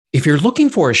If you're looking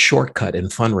for a shortcut in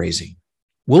fundraising,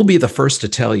 we'll be the first to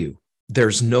tell you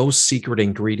there's no secret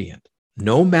ingredient,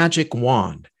 no magic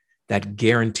wand that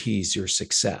guarantees your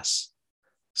success.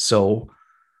 So,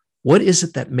 what is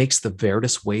it that makes the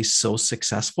Veritus way so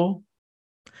successful?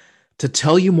 To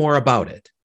tell you more about it,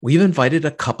 we've invited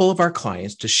a couple of our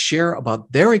clients to share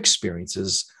about their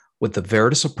experiences with the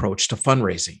Veritus approach to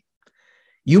fundraising.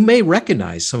 You may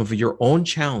recognize some of your own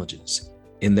challenges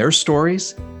in their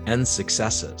stories and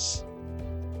successes.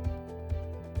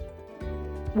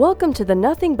 Welcome to the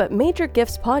Nothing But Major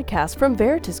Gifts podcast from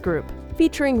Veritus Group,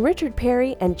 featuring Richard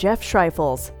Perry and Jeff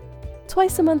Schreifels.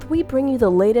 Twice a month, we bring you the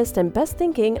latest and best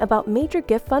thinking about major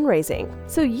gift fundraising,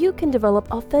 so you can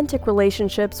develop authentic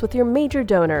relationships with your major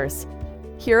donors.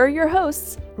 Here are your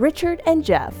hosts, Richard and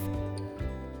Jeff.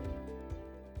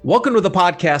 Welcome to the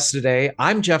podcast today.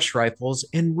 I'm Jeff Schreifels,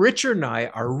 and Richard and I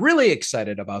are really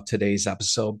excited about today's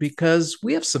episode because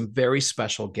we have some very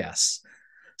special guests.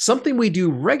 Something we do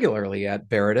regularly at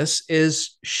Veritus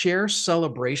is share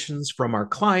celebrations from our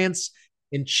clients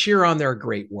and cheer on their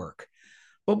great work.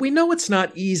 But we know it's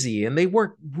not easy, and they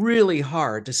work really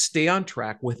hard to stay on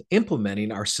track with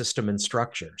implementing our system and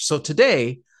structure. So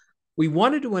today, we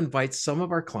wanted to invite some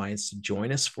of our clients to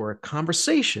join us for a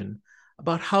conversation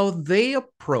about how they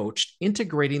approached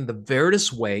integrating the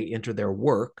Veritus way into their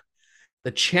work,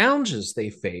 the challenges they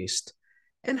faced,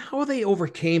 and how they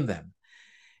overcame them,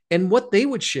 and what they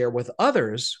would share with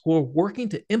others who are working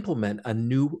to implement a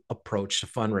new approach to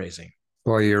fundraising.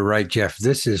 Well, you're right, Jeff.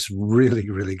 This is really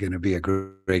going to be a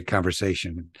great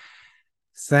conversation.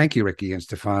 Thank you, Ricky and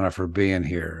Stefana, for being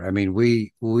here. I mean,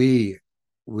 we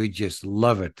just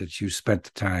love it that you spent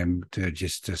the time to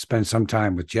spend some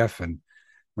time with Jeff and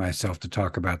myself to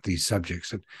talk about these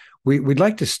subjects. And we'd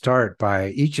like to start by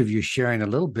each of you sharing a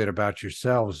little bit about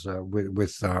yourselves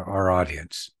with our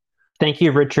audience. Thank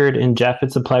you, Richard and Jeff.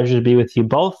 It's a pleasure to be with you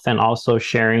both and also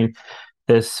sharing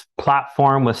this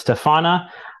platform with Stefana.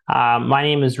 My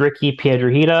name is Ricky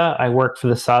Piedrahita. I work for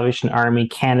the Salvation Army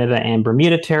Canada and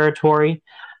Bermuda Territory.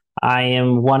 I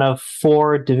am one of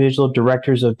 4 divisional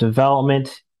directors of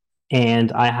development,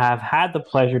 and I have had the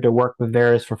pleasure to work with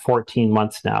Veritus for 14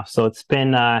 months now. So it's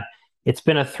been a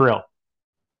thrill.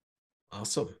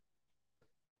 Awesome.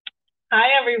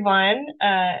 Hi, everyone.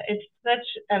 It's such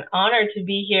an honor to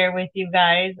be here with you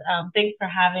guys. Thanks for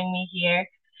having me here.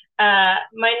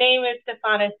 My name is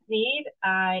Stefana Sneed.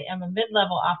 I am a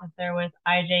mid-level officer with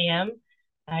IJM.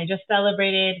 I just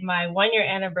celebrated my 1-year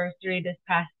anniversary this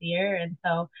past year, and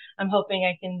so I'm hoping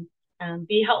I can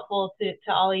be helpful to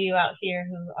all of you out here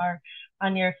who are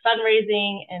on your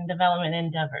fundraising and development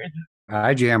endeavors.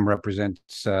 IJM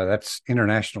represents, that's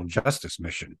International Justice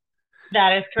Mission.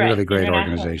 That is correct. Really great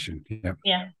organization. Yep.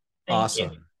 Yeah.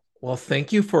 Awesome. You. Well,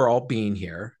 thank you for all being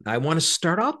here. I want to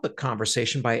start off the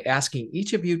conversation by asking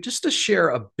each of you just to share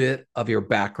a bit of your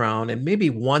background and maybe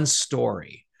one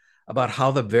story about how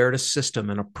the Veritus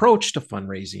system and approach to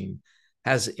fundraising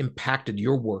has impacted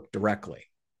your work directly.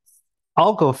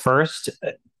 I'll go first.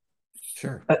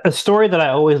 Sure. A story that I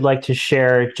always like to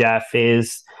share, Jeff,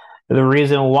 is the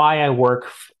reason why I work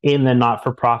in the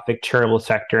not-for-profit charitable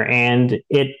sector. And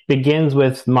it begins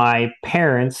with my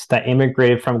parents that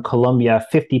immigrated from Colombia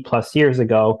 50 plus years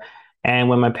ago. And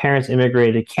when my parents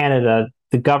immigrated to Canada,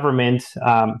 the government,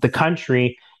 the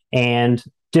country, and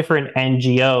different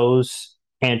NGOs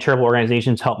and charitable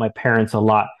organizations helped my parents a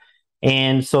lot.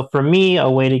 And so for me, a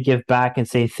way to give back and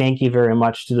say thank you very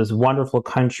much to this wonderful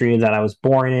country that I was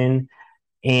born in,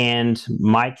 and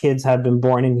my kids have been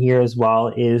born in here as well,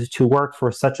 is to work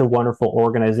for such a wonderful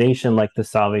organization like the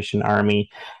Salvation Army.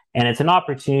 And it's an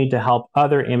opportunity to help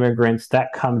other immigrants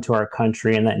that come to our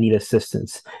country and that need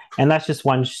assistance. And that's just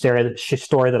one story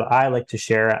that I like to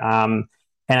share. And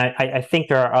I think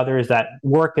there are others that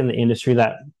work in the industry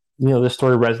that, the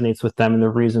story resonates with them and the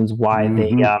reasons why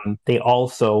they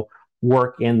also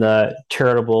work in the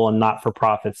charitable and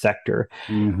not-for-profit sector.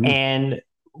 Mm-hmm. And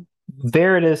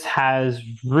Veritus has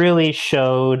really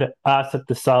showed us at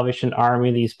the Salvation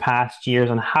Army these past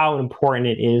years on how important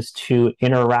it is to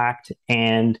interact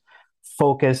and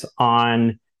focus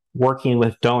on working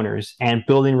with donors and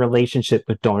building relationship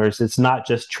with donors. It's not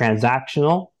just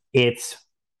transactional, it's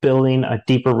building a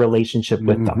deeper relationship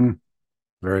with them.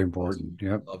 Very important.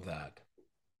 Yep. Love that.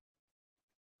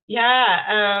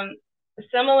 Yeah.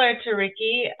 Similar to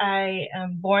Ricky, I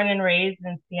am born and raised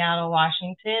in Seattle,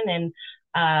 Washington, and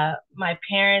my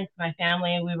parents, my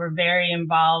family, we were very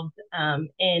involved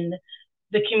in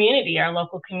the community, our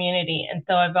local community. And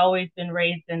so I've always been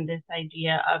raised in this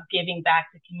idea of giving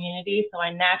back to community. So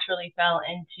I naturally fell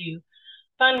into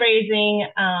fundraising.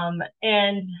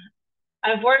 And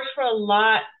I've worked for a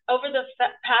lot over the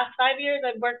past 5 years.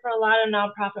 I've worked for a lot of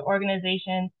nonprofit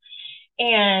organizations,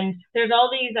 and there's all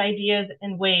these ideas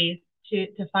and ways to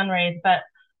fundraise. But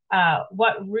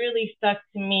what really stuck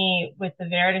to me with the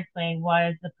Veritus way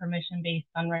was the permission-based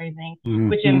fundraising,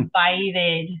 which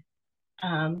invited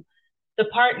the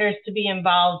partners to be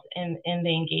involved in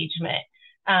the engagement.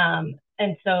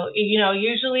 And so,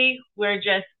 usually we're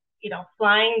just,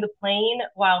 flying the plane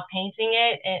while painting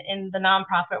it in the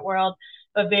nonprofit world.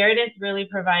 But Veritas really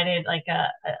provided like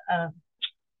a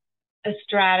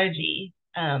strategy,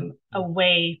 a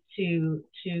way to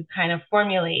kind of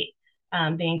formulate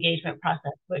the engagement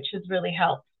process, which has really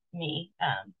helped me.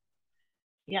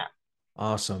 Yeah.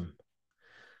 Awesome.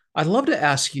 I'd love to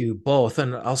ask you both,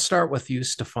 and I'll start with you,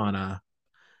 Stefana.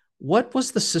 What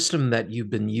was the system that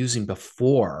you've been using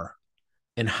before,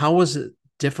 and how was it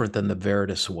different than the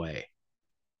Veritas way?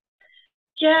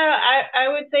 Yeah, I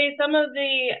would say some of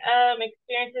the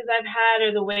experiences I've had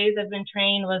or the ways I've been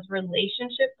trained was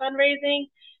relationship fundraising,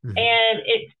 and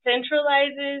it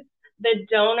centralizes the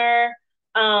donor,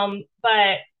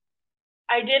 but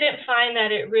I didn't find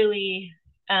that it really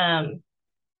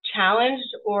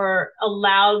challenged or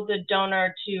allowed the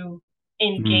donor to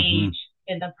engage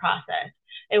in the process.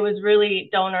 It was really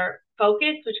donor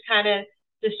focused, which kind of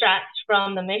distracts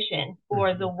from the mission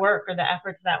or the work or the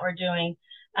efforts that we're doing.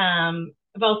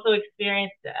 I've also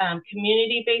experienced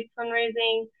community-based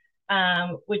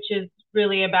fundraising, which is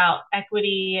really about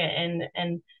equity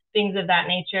and things of that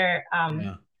nature.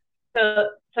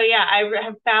 So yeah, I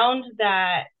have found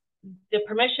that the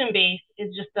permission base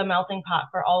is just a melting pot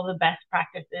for all the best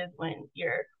practices when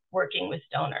you're working with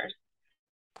donors.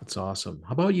 That's awesome.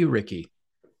 How about you, Ricky?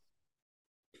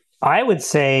 I would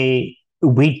say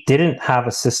we didn't have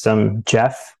a system,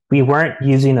 Jeff. We weren't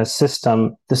using a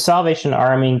system. The Salvation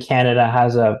Army in Canada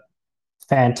has a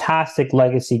fantastic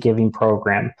legacy giving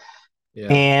program. Yeah.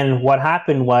 And what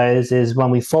happened is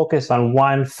when we focus on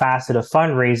one facet of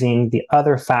fundraising, the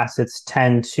other facets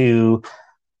tend to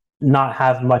not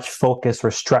have much focus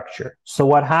or structure. So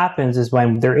what happens is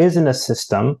when there isn't a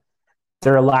system,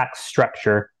 there lacks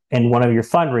structure in one of your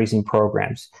fundraising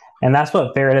programs. And that's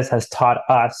what Veritas has taught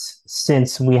us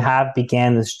since we have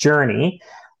began this journey.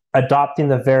 Adopting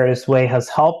the Veritas way has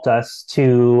helped us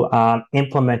to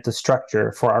implement the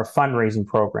structure for our fundraising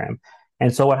program.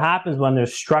 And so what happens when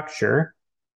there's structure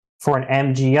for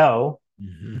an MGO,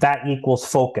 that equals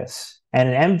focus. And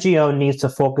an MGO needs to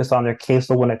focus on their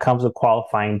caseload when it comes to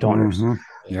qualifying donors.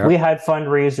 Yep. We had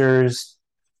fundraisers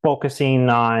focusing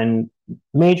on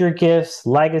major gifts,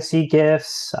 legacy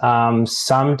gifts.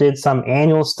 Some did some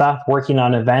annual stuff, working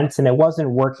on events, and it wasn't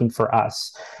working for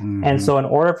us. And so in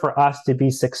order for us to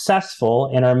be successful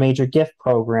in our major gift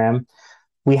program,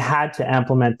 we had to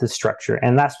implement this structure.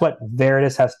 And that's what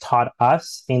Veritas has taught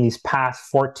us in these past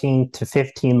 14 to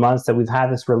 15 months that we've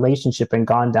had this relationship and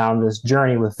gone down this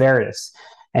journey with Veritas.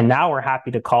 And now we're happy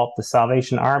to call it the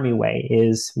Salvation Army way,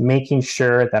 is making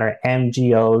sure that our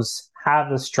MGOs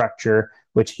have the structure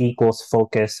which equals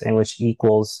focus and which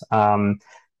equals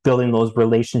building those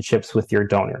relationships with your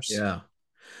donors. Yeah.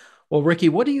 Well, Ricky,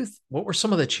 what were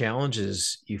some of the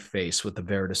challenges you faced with the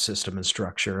Veritas system and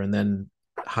structure? And then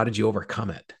how did you overcome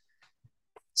it?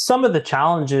 Some of the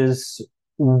challenges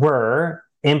were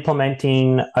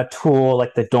implementing a tool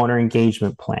like the donor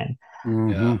engagement plan.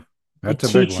 Yeah.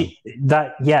 That's a big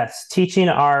one. Teaching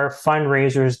our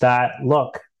fundraisers that,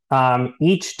 look,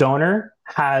 each donor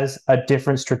has a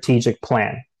different strategic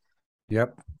plan.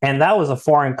 Yep. And that was a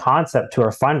foreign concept to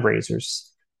our fundraisers.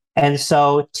 And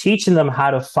so teaching them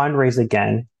how to fundraise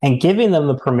again and giving them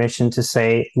the permission to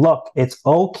say, look, it's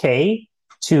okay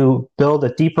to build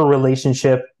a deeper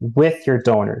relationship with your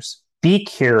donors. Be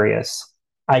curious.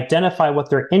 Identify what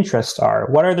their interests are.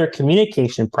 What are their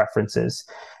communication preferences?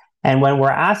 And when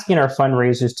we're asking our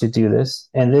fundraisers to do this,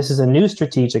 and this is a new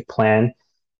strategic plan,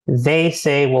 they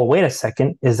say, well, wait a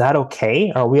second, is that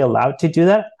okay? Are we allowed to do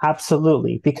that?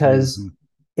 Absolutely, because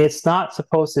it's not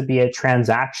supposed to be a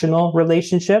transactional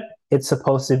relationship. It's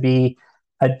supposed to be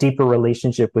a deeper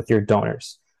relationship with your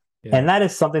donors. Yeah. And that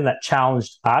is something that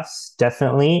challenged us,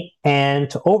 definitely. And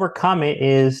to overcome it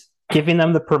is giving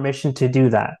them the permission to do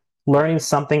that. Learning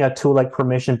something, a tool like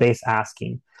permission-based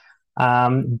asking.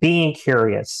 Being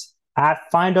curious.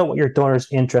 Find out what your donor's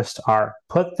interests are.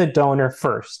 Put the donor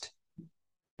first.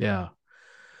 Yeah.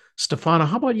 Stefana,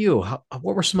 how about you?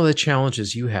 What were some of the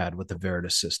challenges you had with the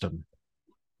Veritas system?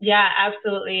 Yeah,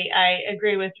 absolutely. I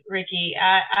agree with Ricky.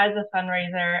 As a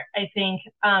fundraiser, I think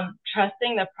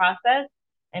trusting the process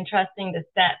and trusting the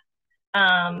steps.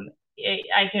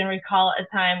 I can recall a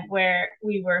time where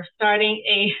we were starting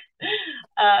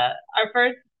our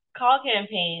first call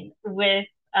campaign with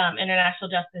International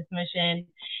Justice Mission,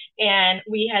 and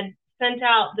we had sent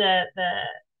out the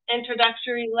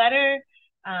introductory letter.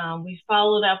 We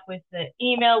followed up with the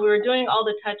email. We were doing all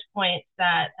the touch points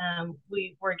that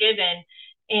we were given,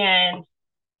 and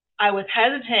I was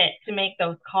hesitant to make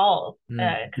those calls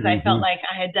because I felt like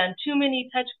I had done too many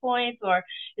touch points, or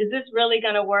is this really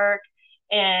going to work?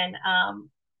 And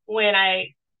when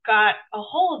I got a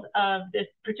hold of this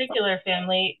particular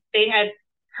family, they had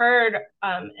heard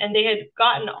and they had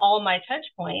gotten all my touch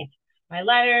points, my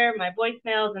letter, my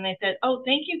voicemails, and they said, "Oh,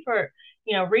 thank you for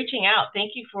reaching out.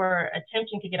 Thank you for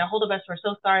attempting to get a hold of us. We're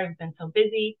so sorry. We've been so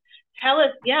busy. Tell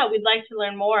us, yeah, we'd like to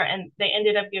learn more." And they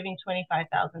ended up giving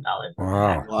 $25,000.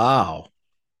 Wow. Wow.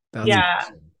 That's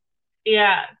amazing.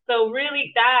 Yeah. So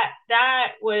really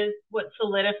that was what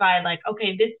solidified, like,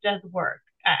 okay, this does work.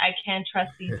 I can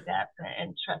trust these steps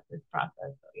and trust this process.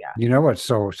 So yeah. You know what's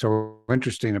so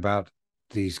interesting about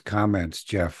these comments,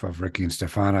 Jeff, of Ricky and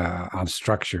Stefana on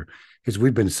structure is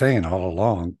we've been saying all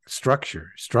along,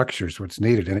 structure is what's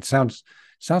needed. And it sounds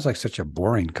like such a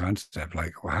boring concept.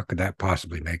 Like, well, how could that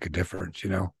possibly make a difference?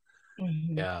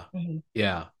 Yeah.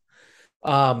 Yeah.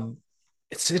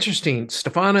 It's interesting.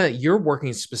 Stefana, you're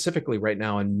working specifically right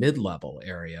now in mid-level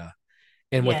area.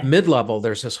 And with mid-level,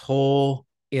 there's this whole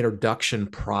introduction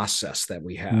process that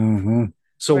we have.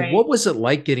 So what was it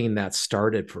like getting that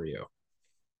started for you?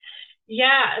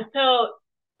 Yeah. So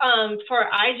for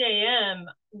IJM,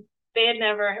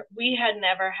 we had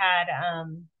never had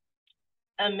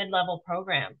a mid-level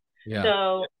program. Yeah.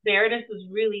 So Veritus was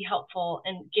really helpful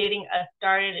in getting us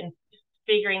started and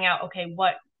figuring out, okay,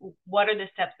 what are the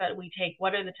steps that we take?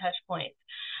 What are the touch points?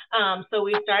 So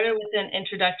we started with an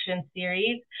introduction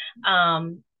series.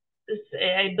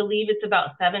 I believe it's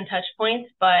about 7 touch points,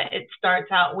 but it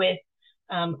starts out with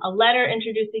a letter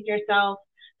introducing yourself,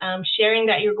 sharing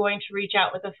that you're going to reach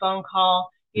out with a phone call.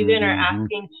 You then are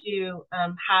asking to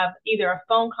have either a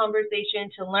phone conversation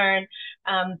to learn,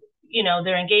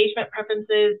 their engagement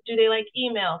preferences. Do they like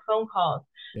email, phone calls?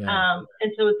 Yeah.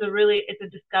 And so it's a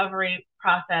discovery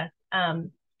process.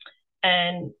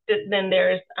 And then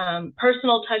there's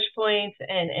personal touch points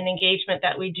and engagement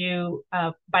that we do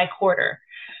by quarter.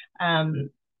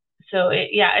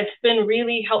 It's been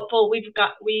really helpful.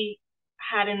 We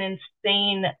had an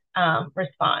insane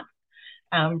response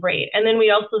rate. And then we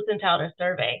also sent out a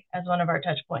survey as one of our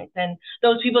touch points. And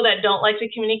those people that don't like to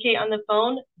communicate on the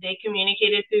phone, they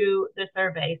communicated through the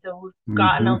survey. So we've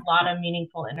gotten a lot of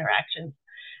meaningful interactions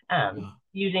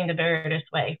using the Veritus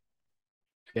way.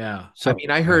 Yeah. So, I mean,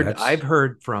 I've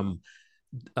heard from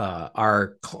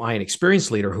our client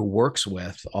experience leader who works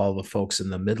with all the folks in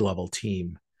the mid-level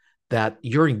team that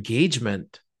your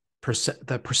engagement,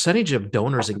 the percentage of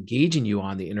donors engaging you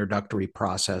on the introductory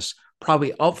process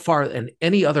probably outfar than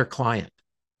any other client.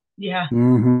 Yeah.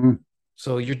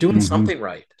 So you're doing something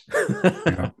right.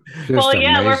 Well,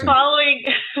 yeah, amazing.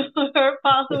 We're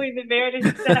following the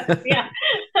Veritus steps. Yeah.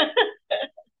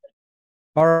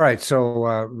 All right, so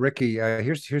Ricky,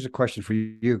 here's a question for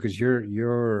you because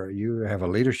you have a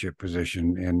leadership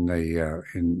position in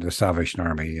the Salvation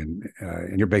Army and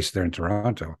you're based there in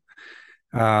Toronto.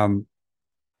 How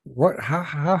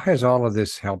has all of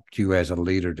this helped you as a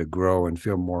leader to grow and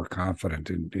feel more confident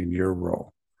in your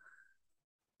role?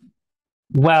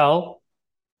 Well,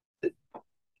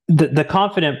 the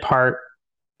confident part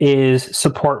is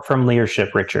support from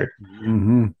leadership, Richard.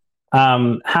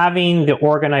 Having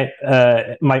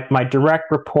the my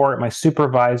direct report, my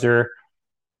supervisor,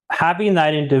 having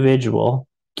that individual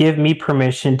give me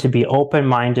permission to be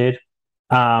open-minded,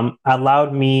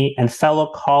 allowed me and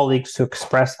fellow colleagues to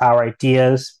express our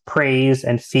ideas, praise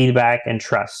and feedback and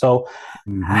trust. So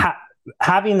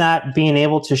having that, being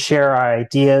able to share our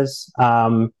ideas,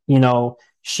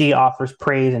 she offers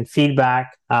praise and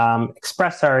feedback,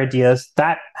 express our ideas,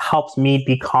 that helps me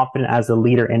be confident as a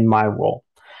leader in my role.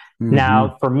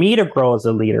 Now, for me to grow as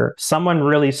a leader, someone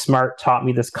really smart taught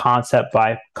me this concept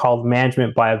called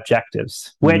management by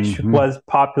objectives, which was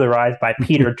popularized by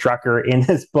Peter Drucker in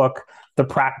his book, The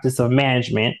Practice of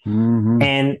Management.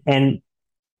 And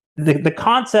the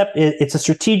concept is it's a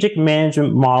strategic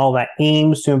management model that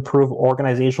aims to improve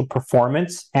organizational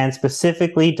performance and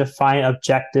specifically define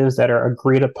objectives that are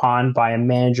agreed upon by a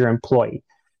manager employee.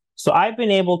 So I've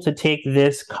been able to take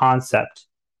this concept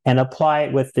and apply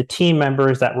it with the team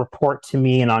members that report to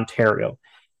me in Ontario.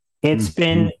 It's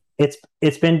been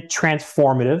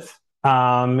transformative,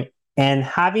 and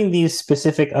having these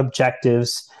specific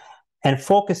objectives and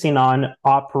focusing on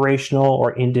operational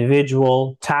or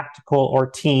individual, tactical or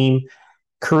team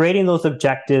creating those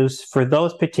objectives for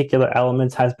those particular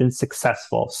elements has been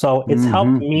successful. So it's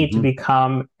helped me to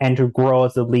become and to grow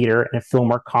as a leader and feel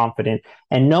more confident.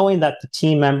 And knowing that the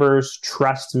team members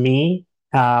trust me,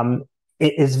 it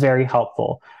is very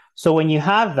helpful. So when you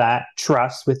have that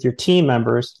trust with your team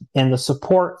members and the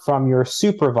support from your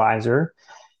supervisor,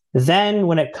 then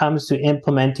when it comes to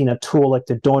implementing a tool like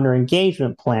the donor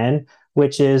engagement plan,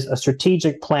 which is a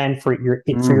strategic plan for your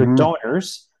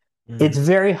donors, it's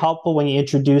very helpful when you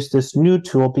introduce this new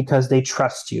tool because they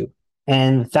trust you.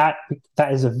 And that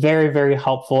is a very, very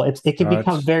helpful. It can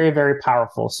become very, very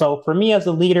powerful. So for me as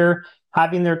a leader,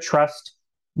 having their trust,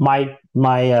 my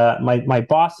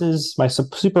bosses, my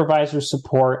supervisors'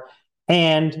 support,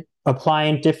 and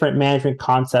applying different management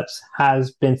concepts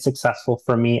has been successful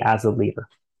for me as a leader.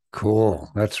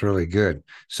 Cool. That's really good.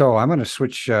 So I'm going to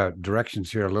switch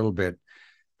directions here a little bit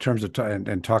in terms of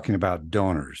and talking about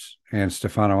donors. And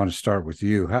Stefan, I want to start with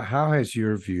you. How has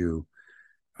your view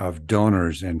of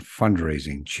donors and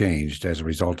fundraising changed as a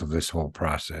result of this whole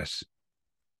process?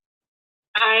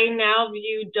 I now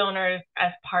view donors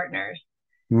as partners.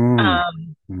 I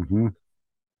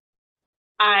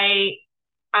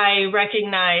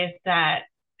recognize that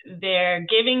their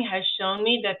giving has shown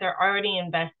me that they're already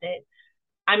invested.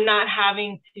 I'm not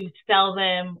having to sell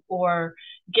them or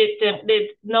get them.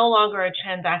 It's no longer a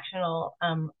transactional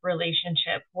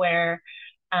relationship where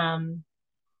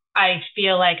I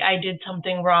feel like I did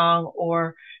something wrong,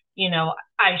 or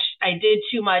I did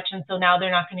too much, and so now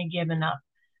they're not going to give enough.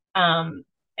 And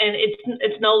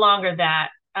it's no longer that.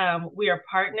 We are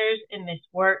partners in this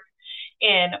work,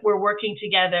 and we're working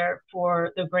together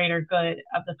for the greater good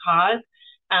of the cause.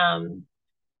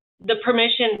 The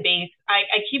permission base,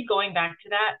 I keep going back to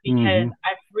that because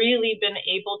I've really been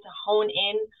able to hone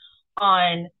in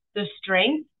on the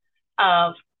strength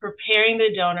of preparing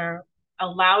the donor,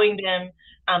 allowing them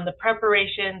the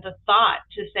preparation, the thought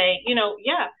to say,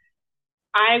 yeah,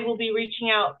 I will be reaching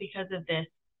out because of this.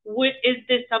 Is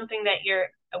this something that you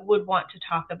would want to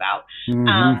talk about?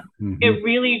 It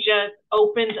really just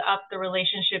opens up the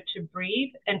relationship to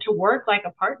breathe and to work like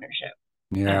a partnership.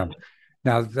 Yeah.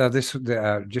 Now, this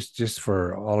just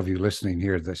for all of you listening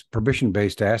here, this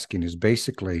permission-based asking is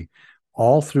basically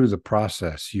all through the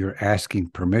process, you're asking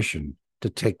permission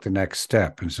to take the next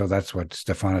step. And so that's what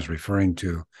Stefan is referring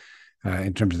to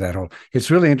in terms of that whole. It's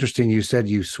really interesting. You said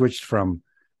you switched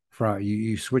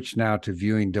you switched now to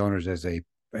viewing donors as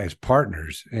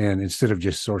partners and instead of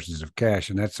just sources of cash.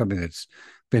 And that's something that's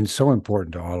been so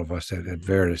important to all of us at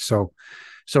Veritus.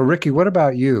 So Ricky, what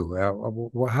about you?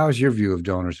 How's your view of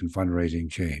donors and fundraising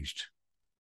changed?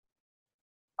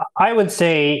 I would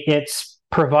say it's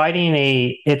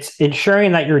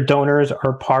ensuring that your donors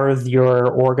are part of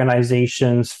your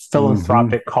organization's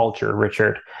philanthropic culture,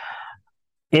 Richard.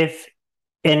 If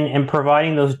in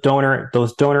providing those donor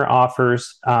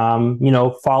offers,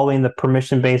 following the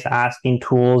permission-based asking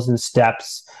tools and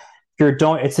steps,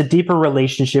 it's a deeper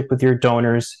relationship with your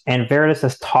donors, and Veritus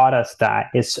has taught us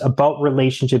that it's about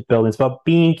relationship building. It's about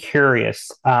being curious.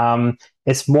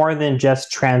 It's more than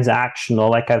just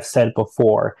transactional, like I've said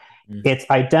before. It's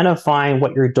identifying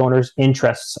what your donors'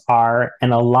 interests are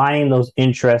and aligning those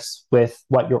interests with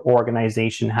what your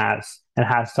organization has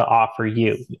to offer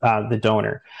you, the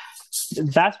donor.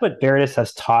 That's what Veritus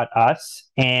has taught us,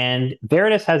 and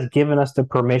Veritus has given us the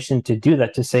permission to do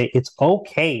that, to say it's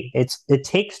okay. It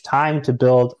takes time to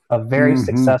build a very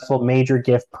successful major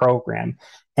gift program,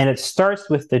 and it starts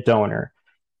with the donor.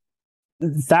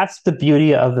 That's the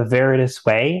beauty of the Veritus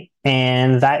way,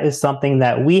 and that is something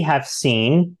that we have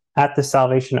seen at the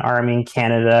Salvation Army in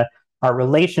Canada. Our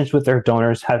relations with our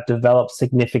donors have developed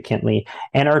significantly.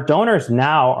 And our donors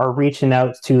now are reaching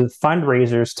out to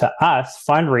fundraisers,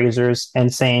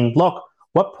 and saying, look,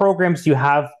 what programs do you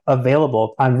have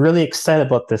available? I'm really excited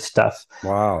about this stuff.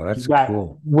 Wow, that's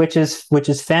cool. Which is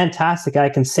fantastic. I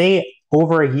can say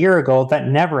over a year ago, that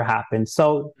never happened.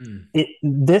 So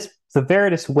the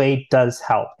Veritus way does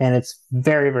help, and it's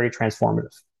very, very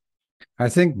transformative. I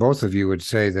think both of you would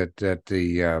say that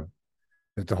the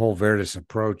whole Veritus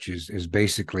approach is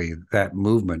basically that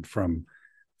movement from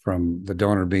the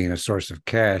donor being a source of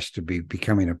cash to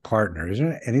becoming a partner. Is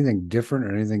there anything different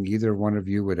or anything either one of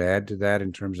you would add to that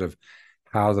in terms of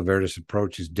how the Veritus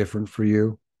approach is different for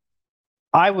you?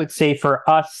 I would say for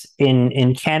us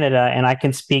in Canada, and I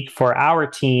can speak for our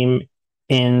team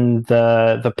in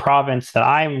the province that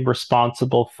I'm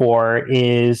responsible for,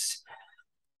 is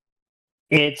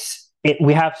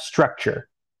we have structure.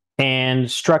 And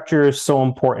structure is so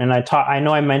important. And I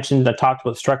know I talked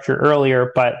about structure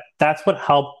earlier, but that's what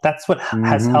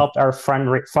has helped our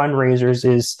fundraisers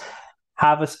is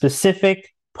have a specific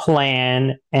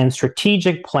plan and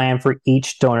strategic plan for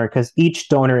each donor, because each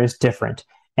donor is different.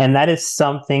 And that is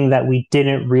something that we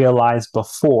didn't realize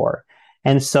before.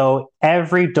 And so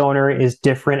every donor is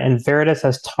different, and Veritus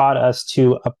has taught us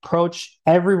to approach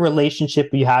every relationship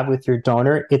you have with your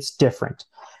donor. It's different.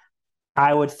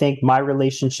 I would think my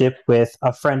relationship with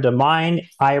a friend of mine,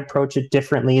 I approach it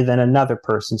differently than another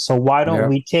person. So why don't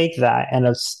we take that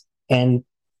and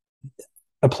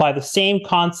apply the same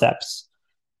concepts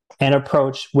and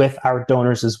approach with our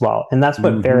donors as well? And that's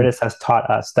what Veritus has taught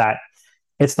us, that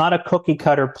it's not a cookie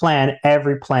cutter plan.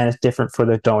 Every plan is different for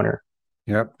the donor.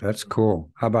 Yep, that's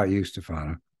cool. How about you,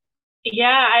 Stefana?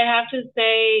 Yeah, I have to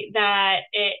say that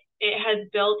it has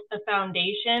built a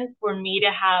foundation for me to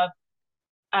have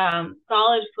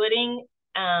solid footing,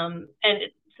 and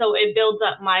so it builds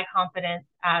up my confidence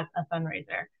as a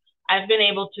fundraiser. I've been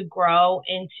able to grow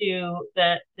into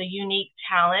the unique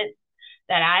talent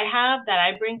that I have, that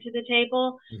I bring to the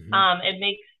table. It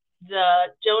makes the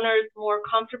donors more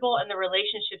comfortable and the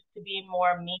relationships to be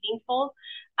more meaningful.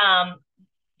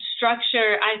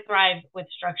 Structure, I thrive with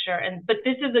structure, but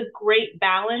this is a great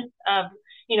balance of,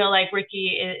 like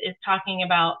Ricky is talking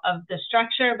about, of the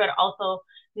structure, but also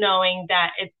knowing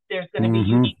that there's going to be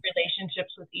unique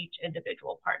relationships with each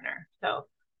individual partner. So,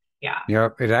 yeah. Yeah,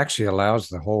 it actually allows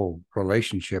the whole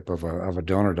relationship of a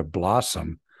donor to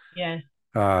blossom. Yes.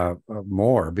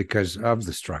 More because of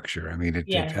the structure. I mean,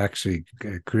 it actually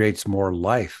creates more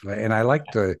life. And I like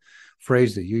the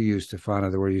phrase that you used,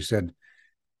 Stefana, where you said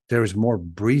there's more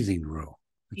breathing room.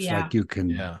 It's like you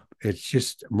can, it's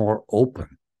just more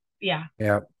open. Yeah.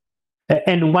 Yeah.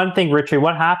 And one thing, Richard,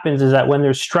 what happens is that when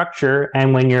there's structure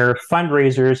and when your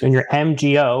fundraisers and your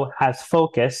MGO has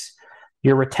focus,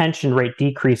 your retention rate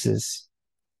decreases,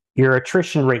 your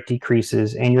attrition rate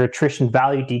decreases, and your attrition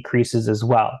value decreases as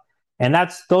well. And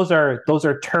those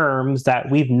are terms that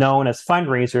we've known as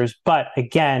fundraisers. But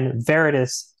again,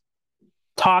 Veritus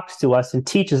talks to us and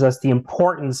teaches us the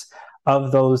importance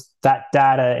of that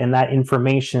data and that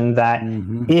information, that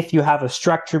if you have a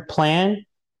structured plan,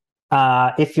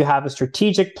 if you have a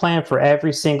strategic plan for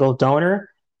every single donor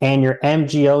and your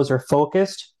MGOs are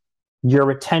focused, your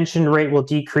retention rate will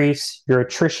decrease, your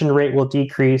attrition rate will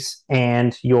decrease,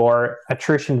 and your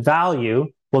attrition value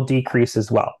will decrease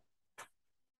as well.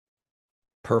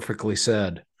 Perfectly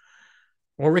said.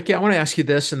 Well, Ricky, I want to ask you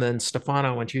this, and then Stefana,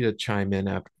 I want you to chime in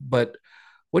after. But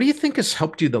what do you think has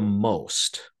helped you the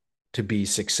most to be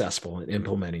successful in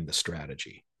implementing the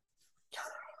strategy?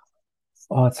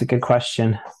 Oh, that's a good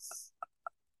question.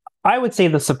 I would say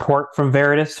the support from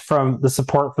Veritus, from the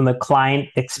support from the client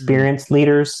experience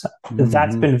leaders,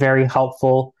 that's been very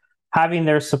helpful. Having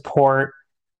their support,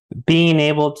 being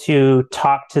able to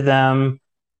talk to them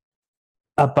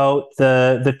about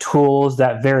the tools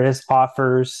that Veritus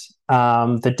offers,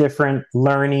 the different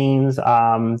learnings,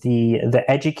 the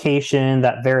education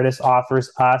that Veritus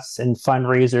offers us and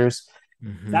fundraisers.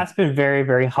 That's been very,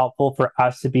 very helpful for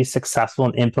us to be successful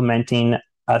in implementing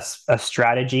a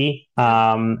strategy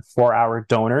for our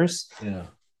donors. Yeah.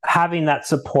 Having that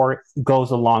support goes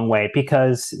a long way,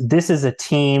 because this is a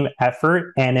team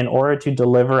effort. And in order to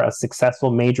deliver a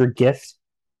successful major gift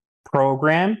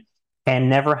program,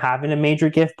 and never having a major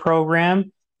gift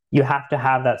program, you have to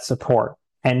have that support.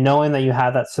 And knowing that you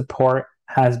have that support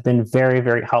has been very,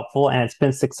 very helpful. And it's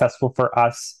been successful for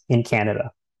us in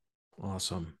Canada.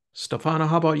 Awesome. Stefana,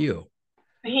 how about you?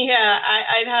 Yeah,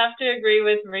 I'd have to agree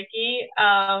with Ricky.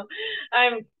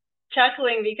 I'm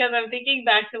chuckling because I'm thinking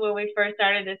back to when we first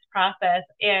started this process,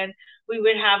 and we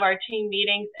would have our team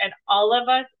meetings and all of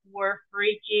us were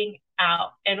freaking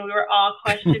out, and we were all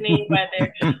questioning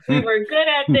whether we were good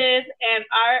at this. And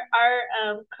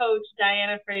our coach,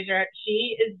 Diana Fraser,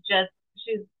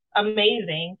 she's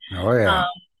amazing. Oh yeah.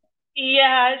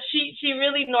 Yeah, she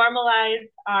really normalized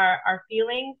our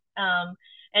feelings,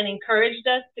 and encouraged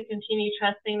us to continue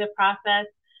trusting the process.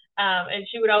 And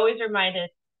she would always remind us,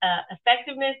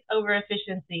 effectiveness over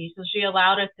efficiency. So she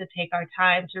allowed us to take our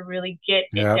time to really get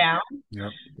it down.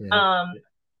 Yep. Yeah.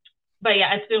 But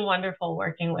yeah, it's been wonderful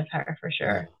working with her for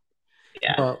sure.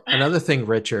 Yeah. Well, another thing,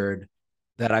 Richard,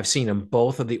 that I've seen in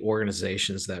both of the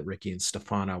organizations that Ricky and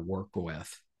Stefana work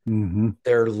with,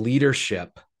 their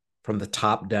leadership from the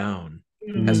top down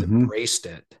has embraced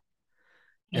it.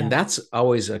 And that's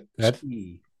always a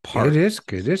key part. It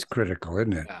is critical,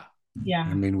 isn't it? Yeah.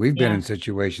 I mean, we've been in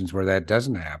situations where that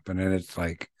doesn't happen, and it's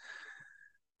like,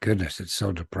 goodness, it's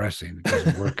so depressing. It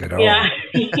doesn't work at all. Yeah.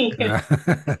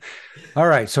 All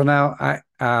right. So now,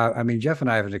 I mean, Jeff and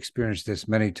I have experienced this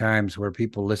many times, where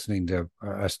people listening to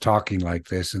us talking like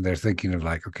this, and they're thinking of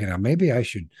like, okay, now maybe I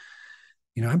should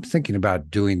I'm thinking about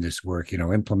doing this work,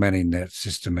 implementing that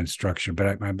system and structure,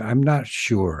 but I'm not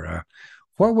sure.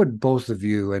 What would both of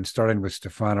you, and starting with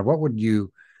Stefana, what would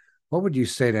you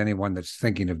say to anyone that's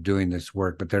thinking of doing this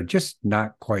work, but they're just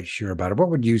not quite sure about it? What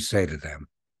would you say to them?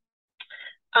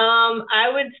 I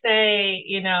would say,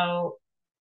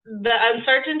 the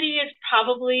uncertainty is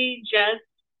probably just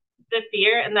the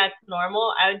fear, and that's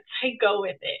normal. I would say go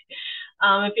with it.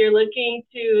 If you're looking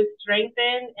to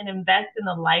strengthen and invest in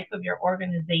the life of your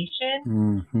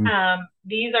organization,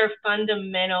 these are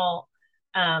fundamental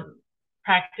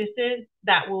practices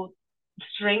that will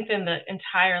strengthen the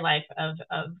entire life of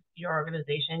your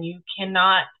organization. You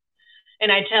cannot,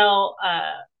 and I tell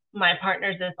my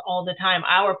partners this all the time,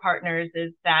 our partners,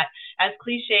 is that as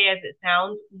cliche as it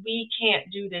sounds, we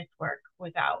can't do this work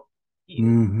without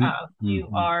you. You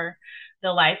are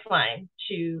the lifeline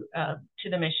to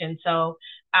the mission. So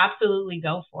absolutely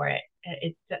go for it.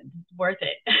 It's worth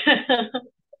it.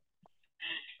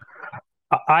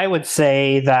 I would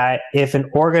say that if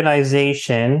an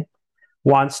organization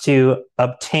wants to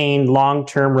obtain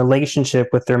long-term relationship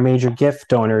with their major gift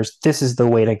donors, this is the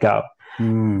way to go.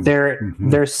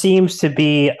 There seems to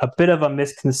be a bit of a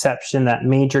misconception that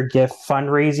major gift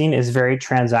fundraising is very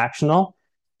transactional.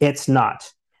 It's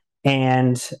not.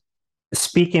 And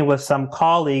speaking with some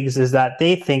colleagues is that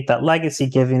they think that legacy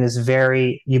giving is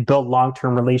you build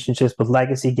long-term relationships with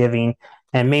legacy giving,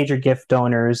 and major gift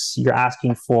donors, you're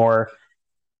asking for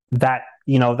that,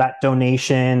 that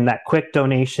donation, that quick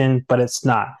donation, but it's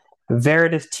not.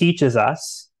 Veritus teaches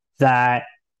us that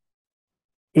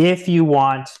if you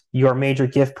want your major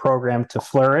gift program to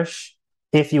flourish,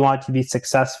 if you want to be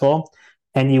successful,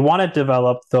 and you want to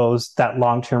develop that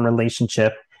long-term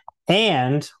relationship,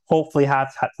 and hopefully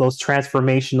have those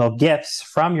transformational gifts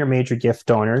from your major gift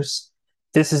donors,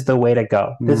 this is the way to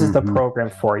go. This is the program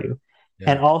for you.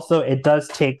 Yeah. And also, it does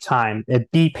take time.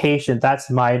 Be patient.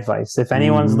 That's my advice. If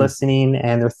anyone's listening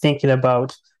and they're thinking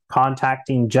about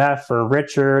contacting Jeff or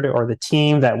Richard or the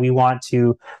team that we want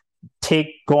to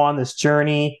go on this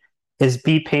journey, is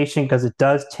be patient, because it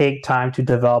does take time to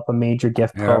develop a major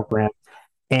gift program.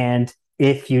 And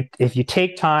if you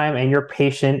take time and you're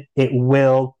patient, it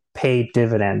will pay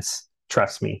dividends.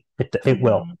 Trust me, it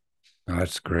will. Oh,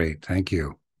 that's great. Thank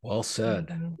you. Well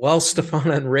said. Well,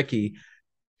 Stefana and Ricky,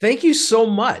 thank you so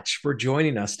much for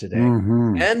joining us today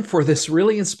and for this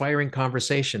really inspiring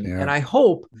conversation. Yeah. And I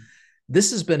hope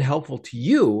this has been helpful to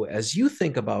you as you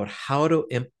think about how to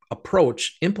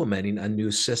approach implementing a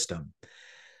new system.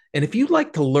 And if you'd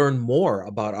like to learn more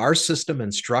about our system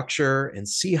and structure and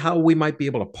see how we might be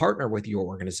able to partner with your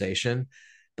organization,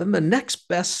 then the next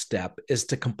best step is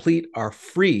to complete our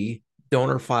free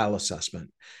donor file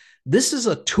assessment. This is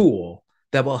a tool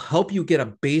that will help you get a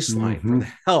baseline for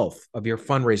the health of your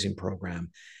fundraising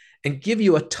program and give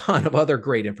you a ton of other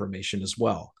great information as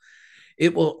well.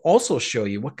 It will also show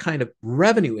you what kind of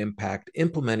revenue impact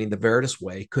implementing the Veritus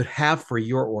Way could have for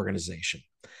your organization.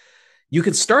 You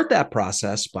can start that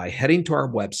process by heading to our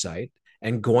website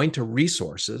and going to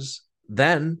resources,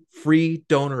 then free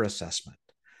donor assessment.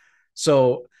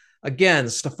 So again,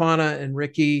 Stefana and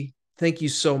Ricky, thank you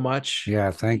so much.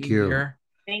 Yeah, thank you. Here.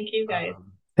 Thank you, guys.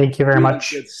 Thank you very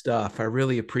much. Good stuff. I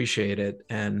really appreciate it.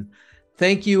 And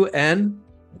thank you, and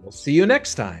we'll see you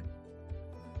next time.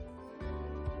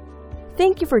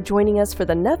 Thank you for joining us for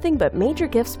the Nothing But Major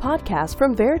Gifts podcast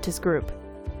from Veritus Group.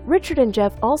 Richard and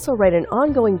Jeff also write an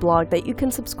ongoing blog that you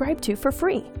can subscribe to for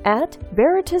free at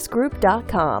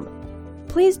veritusgroup.com.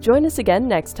 Please join us again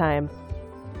next time.